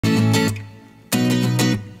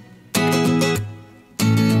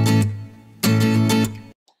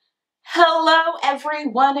Hello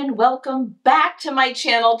everyone and welcome back to my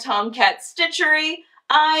channel, Tomcat Stitchery.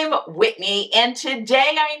 I'm Whitney and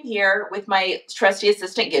today I'm here with my trusty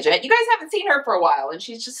assistant Gidget. You guys haven't seen her for a while and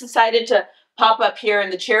she's just decided to pop up here in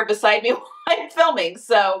the chair beside me while I'm filming.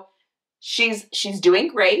 So she's doing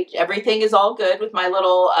great. Everything is all good with my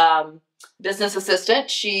little business assistant.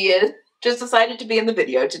 She is just decided to be in the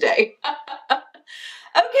video today.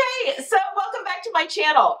 Okay, so welcome back to my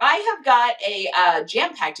channel. I have got a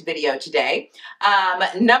jam-packed video today.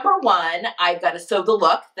 Number one, I've got a sew the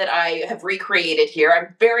look that I have recreated here.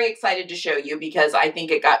 I'm very excited to show you because I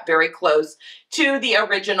think it got very close to the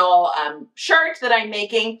original shirt that I'm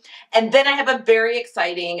making. And then I have a very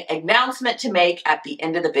exciting announcement to make at the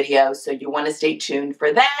end of the video, so you want to stay tuned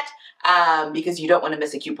for that. Because you don't want to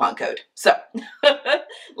miss a coupon code. So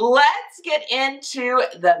let's get into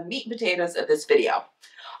the meat and potatoes of this video.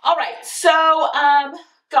 All right, so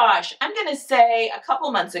gosh, I'm going to say a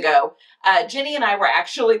couple months ago, Jenny and I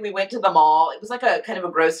we went to the mall. It was like a kind of a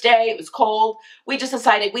gross day. It was cold. We just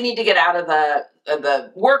decided we need to get out of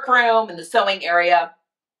the workroom and the sewing area.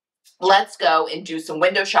 Let's go and do some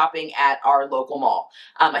window shopping at our local mall.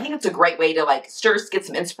 I think it's a great way to get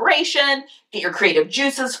some inspiration, get your creative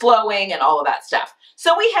juices flowing and all of that stuff.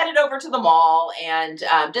 So we headed over to the mall and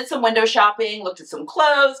did some window shopping, looked at some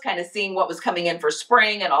clothes, kind of seeing what was coming in for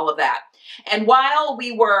spring and all of that. And while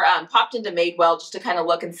we were popped into Madewell just to kind of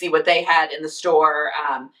look and see what they had in the store,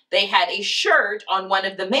 they had a shirt on one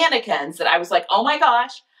of the mannequins that I was like, oh my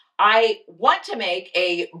gosh, I want to make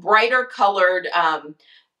a brighter colored,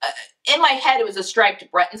 in my head, it was a striped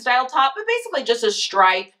Breton style top, but basically just a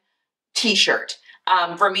striped t-shirt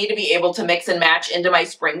for me to be able to mix and match into my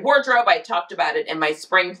spring wardrobe. I talked about it in my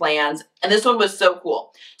spring plans, and this one was so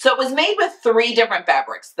cool. So it was made with 3 different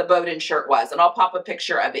fabrics, the Bowden shirt was, and I'll pop a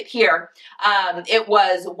picture of it here. It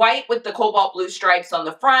was white with the cobalt blue stripes on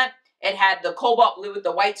the front. It had the cobalt blue with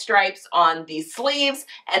the white stripes on the sleeves,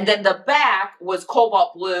 and then the back was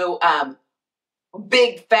cobalt blue,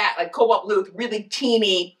 big fat, like cobalt blue with really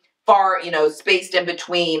teeny, far, spaced in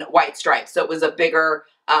between white stripes. So it was a bigger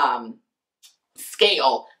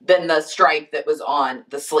scale than the stripe that was on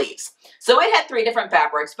the sleeves. So it had 3 different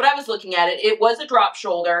fabrics, but I was looking at it. It was a drop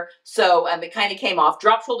shoulder, so it kind of came off.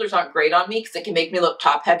 Drop shoulders aren't great on me because it can make me look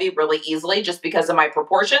top heavy really easily just because of my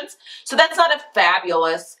proportions. So that's not a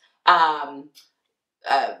fabulous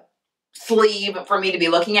sleeve for me to be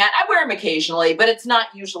looking at. I wear them occasionally, but it's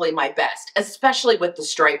not usually my best, especially with the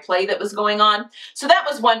stripe play that was going on. So that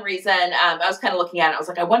was one reason. I was kind of looking at it. I was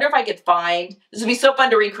like, I wonder if I could find, this would be so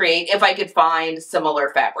fun to recreate if I could find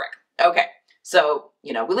similar fabric. Okay. So,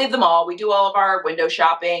 we leave the mall, we do all of our window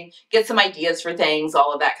shopping, get some ideas for things,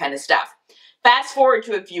 all of that kind of stuff. Fast forward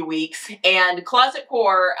to a few weeks and Closet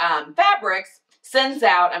Core Fabrics sends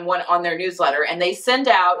out, I'm on their newsletter, and they send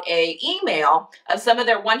out a email of some of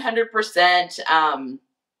their 100%,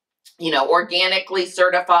 organically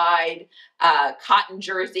certified cotton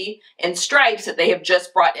jersey and stripes that they have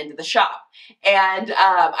just brought into the shop. And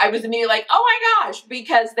I was immediately like, oh my gosh,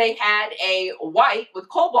 because they had a white with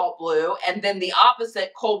cobalt blue and then the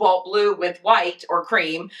opposite cobalt blue with white or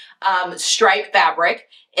cream striped fabric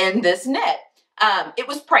in this knit. It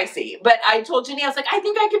was pricey, but I told Jenny, I was like, I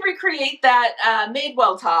think I could recreate that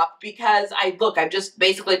Madewell top because I've just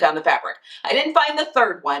basically found the fabric. I didn't find the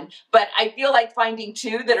 3rd one, but I feel like finding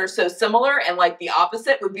 2 that are so similar and like the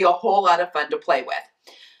opposite would be a whole lot of fun to play with.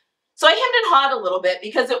 So I hemmed and hawed a little bit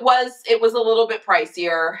because it was a little bit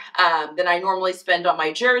pricier than I normally spend on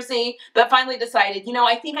my jersey, but finally decided,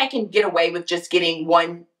 I think I can get away with just getting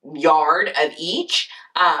 1 yard of each,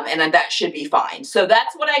 and that should be fine. So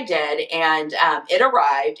that's what I did, and it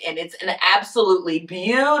arrived, and it's an absolutely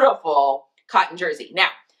beautiful cotton jersey. Now,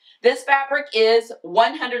 this fabric is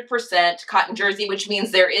 100% cotton jersey, which means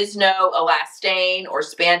there is no elastane or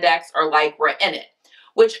spandex or lycra in it,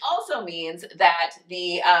 which also means that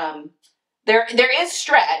the there is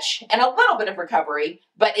stretch and a little bit of recovery,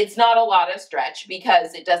 but it's not a lot of stretch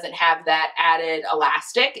because it doesn't have that added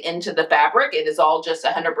elastic into the fabric. It is all just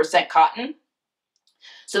 100% cotton.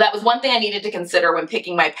 So that was one thing I needed to consider when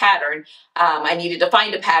picking my pattern. I needed to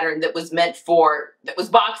find a pattern that was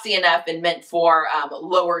boxy enough and meant for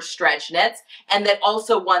lower stretch knits, and that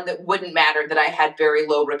also one that wouldn't matter that I had very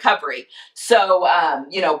low recovery. So,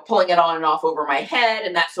 pulling it on and off over my head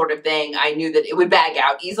and that sort of thing, I knew that it would bag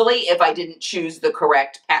out easily if I didn't choose the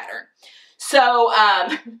correct pattern. So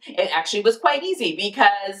it actually was quite easy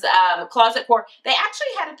because Closet Core, they actually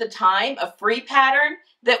had at the time a free pattern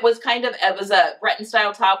that was it was a Breton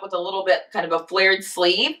style top with a little bit kind of a flared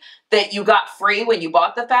sleeve that you got free when you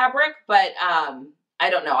bought the fabric, but I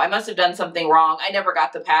don't know. I must have done something wrong. I never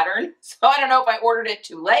got the pattern. So I don't know if I ordered it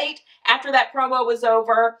too late after that promo was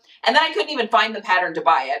over. And then I couldn't even find the pattern to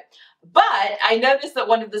buy it. But I noticed that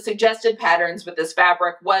one of the suggested patterns with this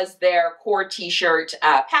fabric was their core t-shirt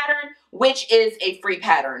pattern, which is a free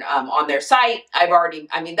pattern on their site.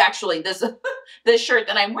 Actually, this this shirt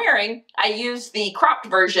that I'm wearing, I used the cropped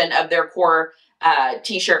version of their core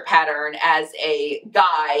t-shirt pattern as a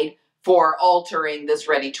guide for altering this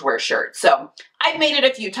ready-to-wear shirt. So I've made it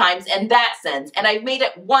a few times in that sense, and I've made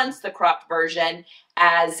it once, the cropped version,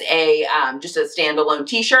 as a just a standalone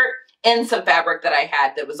t-shirt in some fabric that I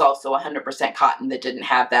had that was also 100% cotton that didn't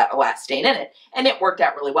have that elastane in it. And it worked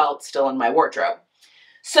out really well. It's still in my wardrobe.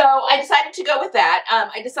 So I decided to go with that.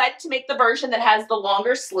 I decided to make the version that has the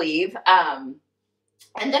longer sleeve.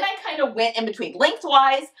 And then I kind of went in between.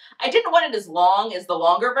 Lengthwise, I didn't want it as long as the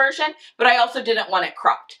longer version, but I also didn't want it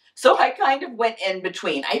cropped. So I kind of went in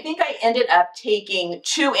between. I think I ended up taking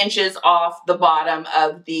 2 inches off the bottom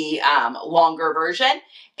of the longer version,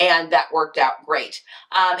 and that worked out great.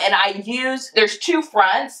 And I used, there's 2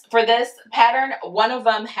 fronts for this pattern. One of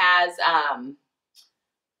them has,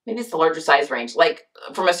 maybe it's the larger size range. Like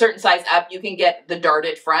from a certain size up, you can get the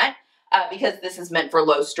darted front. Because this is meant for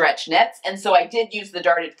low stretch knits. And so I did use the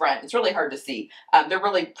darted front. It's really hard to see. They're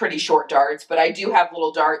really pretty short darts, but I do have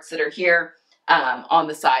little darts that are here on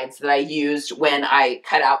the sides that I used when I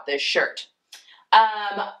cut out this shirt.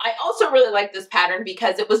 I also really like this pattern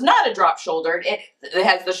because it was not a drop shouldered. It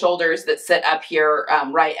has the shoulders that sit up here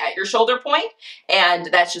right at your shoulder point, and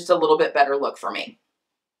that's just a little bit better look for me.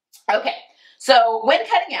 Okay. So when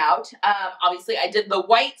cutting out, obviously I did the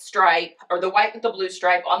white stripe, or the white with the blue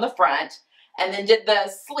stripe on the front, and then did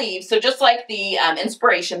the sleeves. So just like the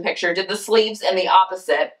inspiration picture, did the sleeves in the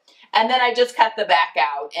opposite. And then I just cut the back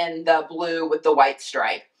out in the blue with the white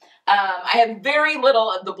stripe. I have very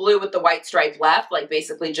little of the blue with the white stripe left, like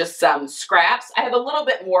basically just some scraps. I have a little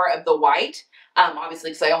bit more of the white,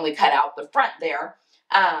 obviously because I only cut out the front there.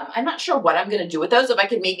 I'm not sure what I'm going to do with those. If I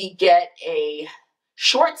could maybe get a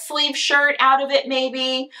short sleeve shirt out of it,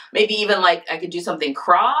 maybe even like I could do something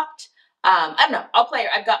cropped. I don't know. I'll play.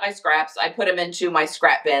 I've got my scraps. I put them into my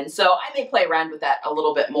scrap bin, so I may play around with that a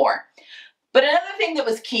little bit more. But another thing that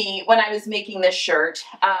was key when I was making this shirt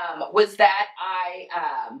was that I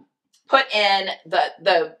put in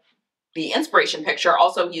the inspiration picture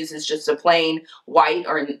also uses just a plain white,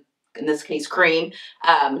 or in this case cream,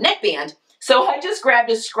 neckband. So I just grabbed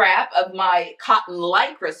a scrap of my cotton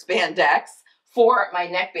lycra spandex for my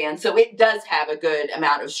neckband. So it does have a good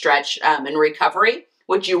amount of stretch and recovery,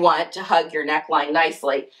 which you want to hug your neckline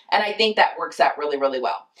nicely. And I think that works out really, really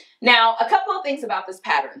well. Now, a couple of things about this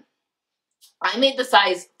pattern. I made the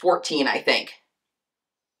size 14, I think.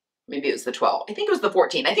 Maybe it was the 12. I think it was the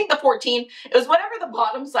 14. I think the 14, it was whatever the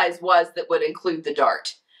bottom size was that would include the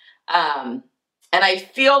dart. And I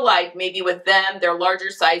feel like maybe with them, their larger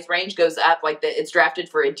size range goes up, like it's drafted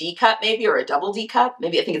for a D cup maybe, or a double D cup.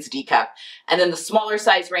 Maybe I think it's a D cup. And then the smaller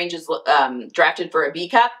size range is drafted for a B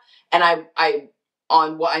cup. And I'm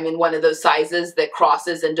in one of those sizes that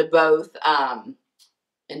crosses into both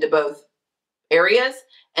areas.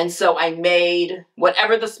 And so I made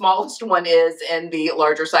whatever the smallest one is in the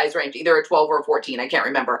larger size range, either a 12 or a 14, I can't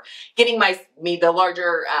remember. Getting the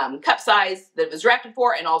larger cup size that it was drafted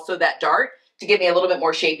for, and also that dart, to give me a little bit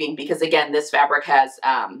more shaping, because again, this fabric has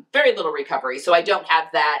very little recovery. So I don't have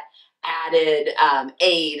that added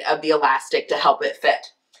aid of the elastic to help it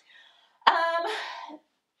fit.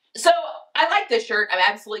 So I like this shirt. I'm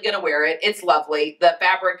absolutely going to wear it. It's lovely. The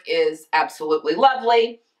fabric is absolutely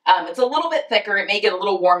lovely. It's a little bit thicker. It may get a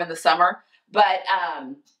little warm in the summer, but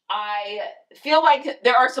I feel like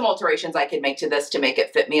there are some alterations I could make to this to make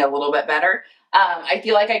it fit me a little bit better. I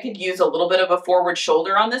feel like I could use a little bit of a forward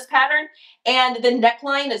shoulder on this pattern, and the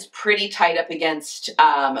neckline is pretty tight up against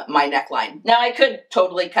my neckline. Now I could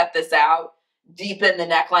totally cut this out, deepen the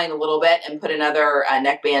neckline a little bit, and put another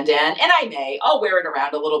neckband in, and I'll wear it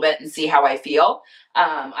around a little bit and see how I feel.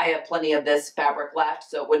 I have plenty of this fabric left,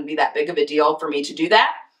 so it wouldn't be that big of a deal for me to do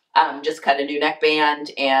that. Just cut a new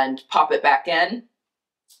neckband and pop it back in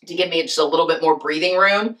to give me just a little bit more breathing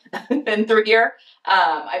room in through here.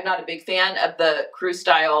 I'm not a big fan of the crew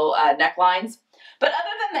style necklines, but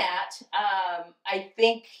other than that, I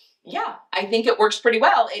think it works pretty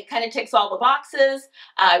well. It kind of ticks all the boxes.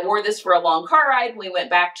 I wore this for a long car ride. We went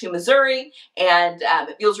back to Missouri, and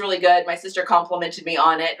it feels really good. My sister complimented me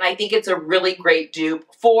on it, and I think it's a really great dupe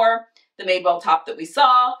for the Madewell top that we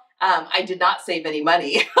saw. I did not save any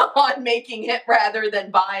money on making it rather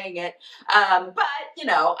than buying it. But, you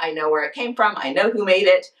know, I know where it came from. I know who made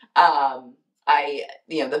it.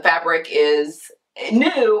 The fabric is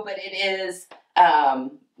new, but it is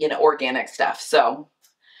you know, organic stuff. So,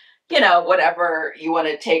 you know, whatever you want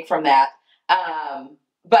to take from that.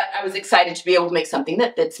 But I was excited to be able to make something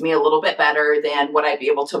that fits me a little bit better than what I'd be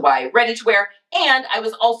able to buy ready to wear. And I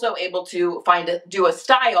was also able to do a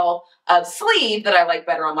style of sleeve that I like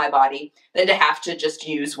better on my body than to have to just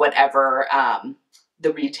use whatever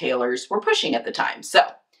the retailers were pushing at the time. So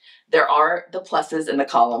there are the pluses in the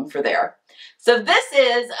column for there. So this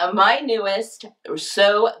is my newest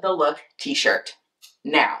Sew the Look t-shirt.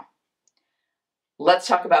 Now, let's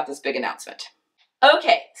talk about this big announcement.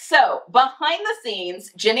 Okay, so behind the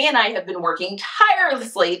scenes, Jenny and I have been working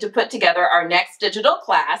tirelessly to put together our next digital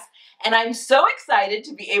class, and I'm so excited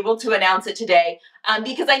to be able to announce it today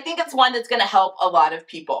because I think it's one that's going to help a lot of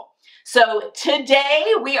people. So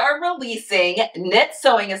today we are releasing Knit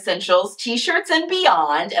Sewing Essentials, T-shirts and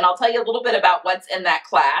beyond, and I'll tell you a little bit about what's in that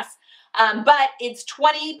class. But it's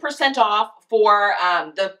 20% off for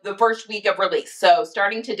the first week of release. So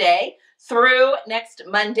starting today through next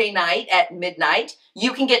Monday night at midnight,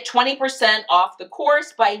 you can get 20% off the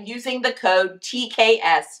course by using the code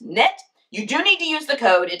TKSKNIT. You do need to use the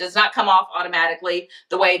code. It does not come off automatically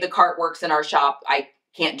the way the cart works in our shop. I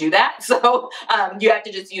can't do that. So you have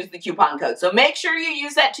to just use the coupon code. So make sure you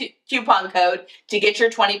use that coupon code to get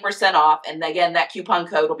your 20% off. And again, that coupon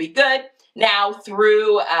code will be good now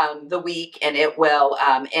through the week, and it will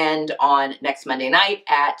end on next Monday night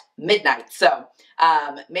at midnight. So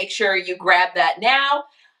make sure you grab that now.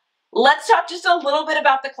 Let's talk just a little bit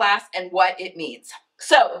about the class and what it means.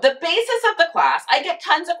 So the basis of the class, I get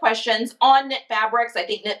tons of questions on knit fabrics. I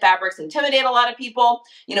think knit fabrics intimidate a lot of people.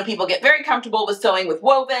 You know, people get very comfortable with sewing with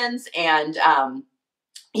wovens and,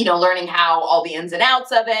 you know, learning how all the ins and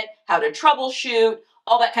outs of it, how to troubleshoot,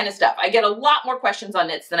 all that kind of stuff. I get a lot more questions on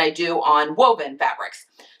knits than I do on woven fabrics.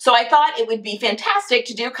 So I thought it would be fantastic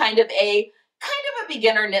to do kind of a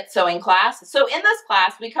beginner knit sewing class. So in this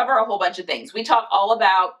class, we cover a whole bunch of things. We talk all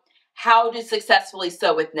about how to successfully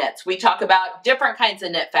sew with knits. We talk about different kinds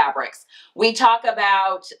of knit fabrics. We talk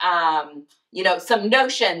about, you know, some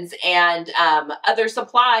notions and other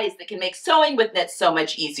supplies that can make sewing with knits so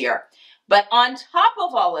much easier. But on top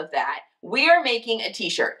of all of that, we are making a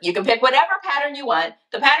t-shirt. You can pick whatever pattern you want.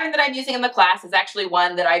 The pattern that I'm using in the class is actually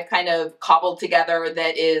one that I've kind of cobbled together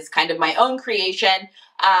that is kind of my own creation.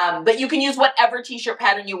 But you can use whatever t-shirt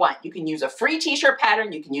pattern you want. You can use a free t-shirt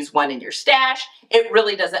pattern. You can use one in your stash. It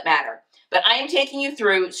really doesn't matter. But I am taking you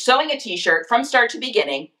through sewing a t-shirt from start to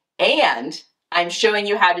beginning, and I'm showing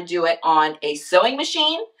you how to do it on a sewing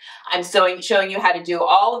machine. I'm showing you how to do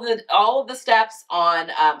all of the steps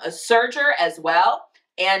on a serger as well,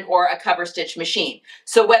 and or a cover stitch machine.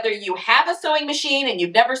 So whether you have a sewing machine and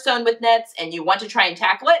you've never sewn with knits and you want to try and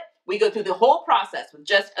tackle it, we go through the whole process with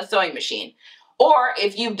just a sewing machine. Or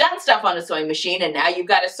if you've done stuff on a sewing machine and now you've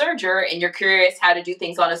got a serger and you're curious how to do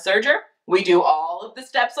things on a serger, we do all of the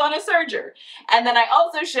steps on a serger. And then I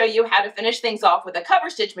also show you how to finish things off with a cover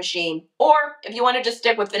stitch machine, or if you want to just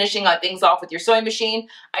stick with finishing things off with your sewing machine,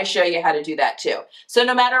 I show you how to do that too. So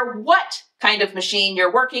no matter what kind of machine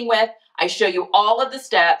you're working with, I show you all of the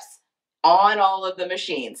steps on all of the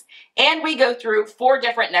machines. And we go through 4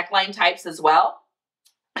 different neckline types as well.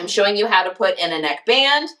 I'm showing you how to put in a neck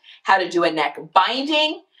band, how to do a neck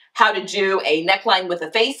binding, how to do a neckline with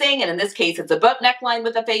a facing, and in this case it's a boat neckline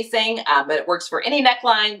with a facing, but it works for any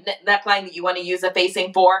neckline that you want to use a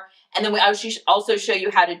facing for. And then we also show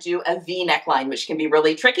you how to do a V neckline, which can be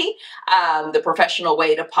really tricky, the professional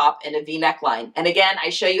way to pop in a V neckline. And again, I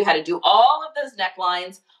show you how to do all of those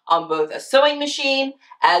necklines on both a sewing machine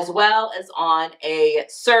as well as on a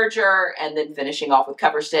serger, and then finishing off with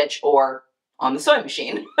cover stitch or on the sewing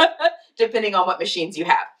machine, depending on what machines you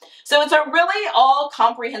have. So it's a really all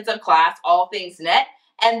comprehensive class, all things knit.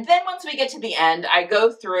 And then once we get to the end, I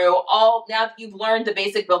go through now that you've learned the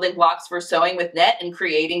basic building blocks for sewing with knit and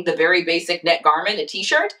creating the very basic knit garment, a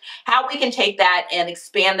t-shirt, how we can take that and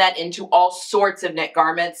expand that into all sorts of knit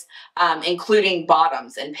garments, including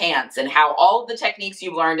bottoms and pants, and how all of the techniques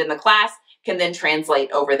you've learned in the class can then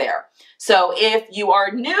translate over there. So if you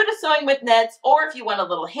are new to sewing with knits, or if you want a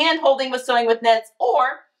little hand holding with sewing with knits,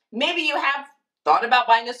 or maybe you have thought about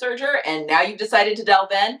buying a serger and now you've decided to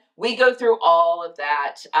delve in, we go through all of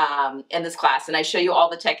that in this class, and I show you all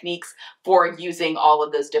the techniques for using all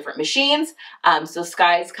of those different machines. So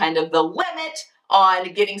sky's kind of the limit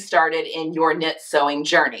on getting started in your knit sewing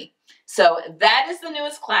journey. So that is the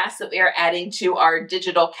newest class that we are adding to our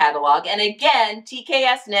digital catalog. And again,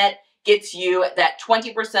 TKS Knit gets you that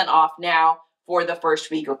 20% off now for the first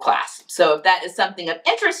week of class. So if that is something of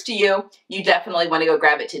interest to you, you definitely want to go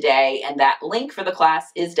grab it today. And that link for the class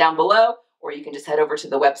is down below, or you can just head over to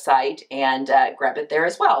the website and grab it there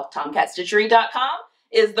as well. TomcatStitchery.com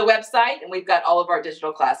is the website, and we've got all of our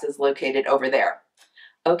digital classes located over there.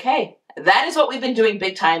 Okay, that is what we've been doing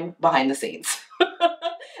big time behind the scenes.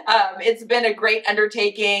 It's been a great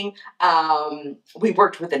undertaking. We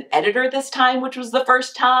worked with an editor this time, which was the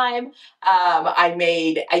first time. I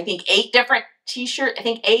made, I think, 8 different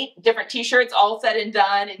t-shirts all said and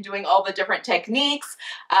done, and doing all the different techniques.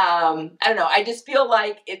 I don't know, I just feel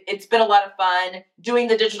like it's been a lot of fun. Doing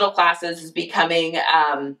the digital classes is becoming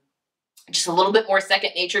just a little bit more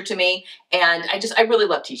second nature to me. And I really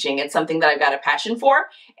love teaching. It's something that I've got a passion for.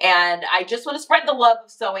 And I just want to spread the love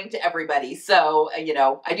of sewing to everybody. So, you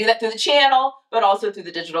know, I do that through the channel, but also through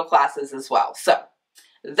the digital classes as well. So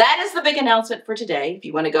that is the big announcement for today. If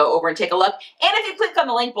you want to go over and take a look. And if you click on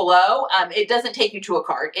the link below, it doesn't take you to a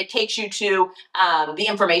cart. It takes you to the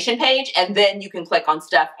information page, and then you can click on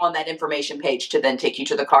stuff on that information page to then take you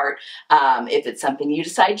to the cart if it's something you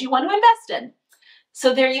decide you want to invest in.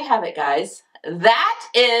 So there you have it, guys. That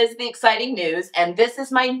is the exciting news, and this is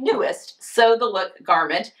my newest Sew the Look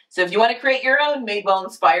garment. So if you want to create your own Madewell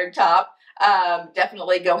inspired top,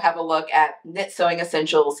 definitely go have a look at Knit Sewing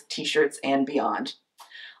Essentials t-shirts and beyond.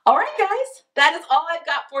 All right, guys, that is all I've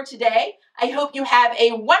got for today. I hope you have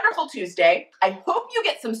a wonderful Tuesday. I hope you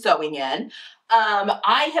get some sewing in.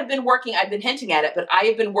 I've been hinting at it, but I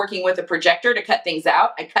have been working with a projector to cut things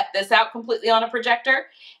out. I cut this out completely on a projector.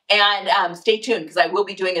 And stay tuned, because I will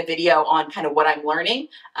be doing a video on kind of what I'm learning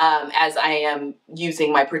as I am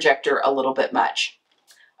using my projector a little bit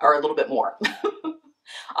more.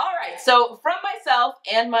 All right, so from myself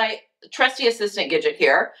and my trusty assistant Gidget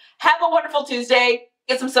here, have a wonderful Tuesday,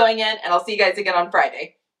 get some sewing in, and I'll see you guys again on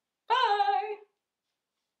Friday.